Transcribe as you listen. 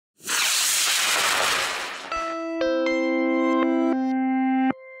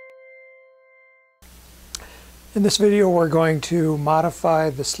In this video we're going to modify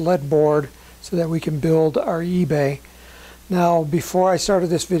the sled board so that we can build our eBay. Now before I started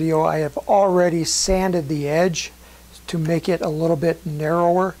this video I have already sanded the edge to make it a little bit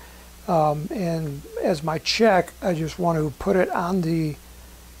narrower, and as my check I just want to put it on the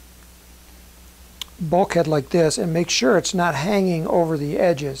bulkhead like this and make sure it's not hanging over the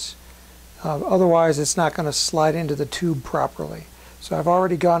edges. Otherwise it's not going to slide into the tube properly. So I've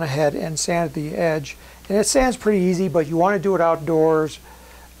already gone ahead and sanded the edge, and it sands pretty easy, but you want to do it outdoors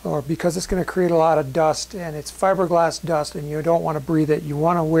or because it's going to create a lot of dust, and it's fiberglass dust and you don't want to breathe it. You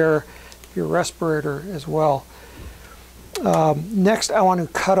want to wear your respirator as well. Next I want to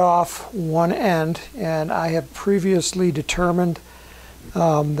cut off one end, and I have previously determined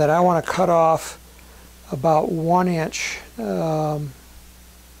that I want to cut off about 1 inch. Yeah,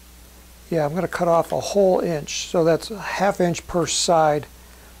 I'm going to cut off a whole inch, so that's a ½ inch per side.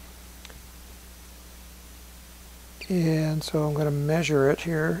 And so I'm going to measure it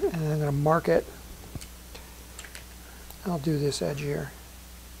here, and I'm going to mark it. I'll do this edge here.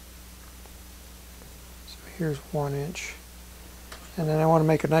 So here's 1 inch. And then I want to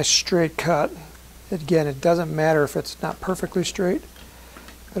make a nice straight cut. Again, it doesn't matter if it's not perfectly straight,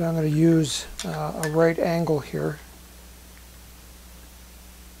 but I'm going to use a right angle here.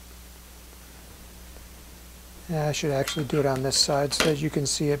 Yeah, I should actually do it on this side so that you can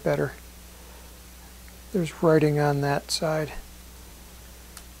see it better. There's writing on that side.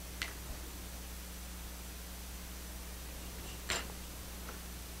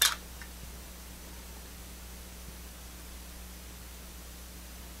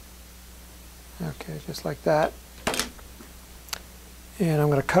 Okay, just like that. And I'm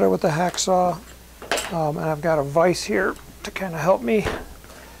going to cut it with the hacksaw. And I've got a vise here to kind of help me.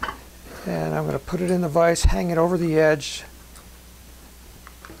 And I'm going to put it in the vise, hang it over the edge,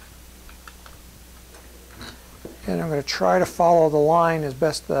 and I'm going to try to follow the line as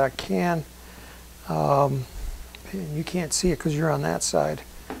best that I can. And you can't see it because you're on that side.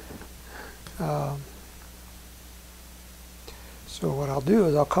 So what I'll do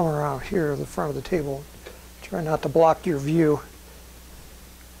is I'll come around here to the front of the table, try not to block your view.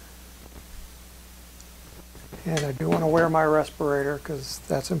 And I do want to wear my respirator because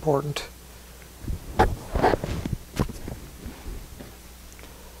that's important.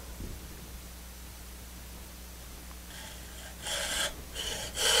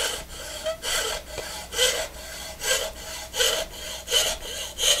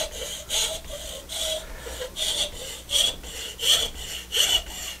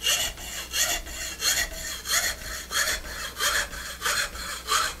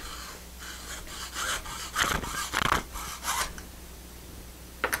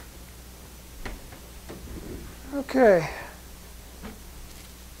 Okay,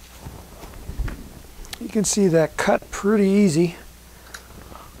 you can see that cut pretty easy,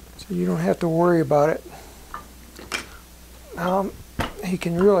 so you don't have to worry about it. You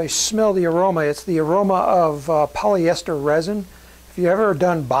can really smell the aroma. It's the aroma of polyester resin. If you've ever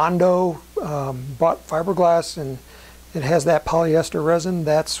done Bondo, bought fiberglass and it has that polyester resin,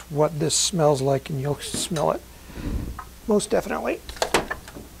 that's what this smells like, and you'll smell it most definitely.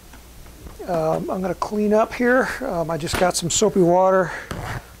 I'm going to clean up here. I just got some soapy water.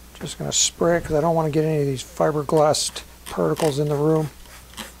 Just going to spray it because I don't want to get any of these fiberglass particles in the room.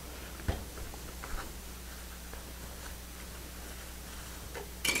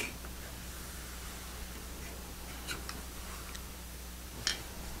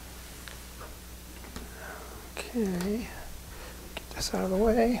 Okay, get this out of the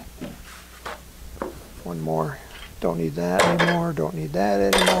way. One more. Don't need that anymore. Don't need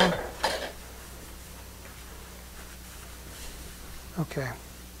that anymore. Okay.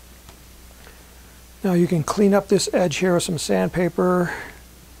 Now you can clean up this edge here with some sandpaper.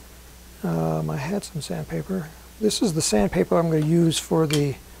 I had some sandpaper. This is the sandpaper I'm going to use for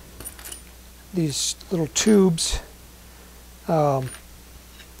these little tubes. And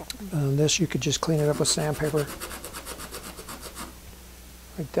this you could just clean it up with sandpaper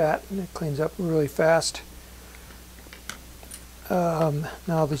like that, and it cleans up really fast.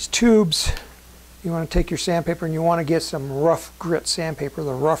 Now these tubes, you want to take your sandpaper and you want to get some rough grit sandpaper.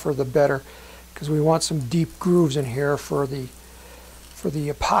 The rougher the better, because we want some deep grooves in here for the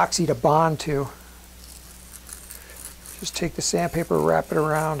epoxy to bond to. Just take the sandpaper, wrap it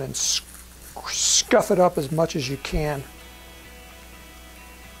around, and scuff it up as much as you can.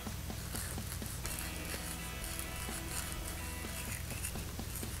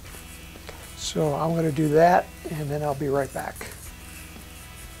 So I'm going to do that, and then I'll be right back.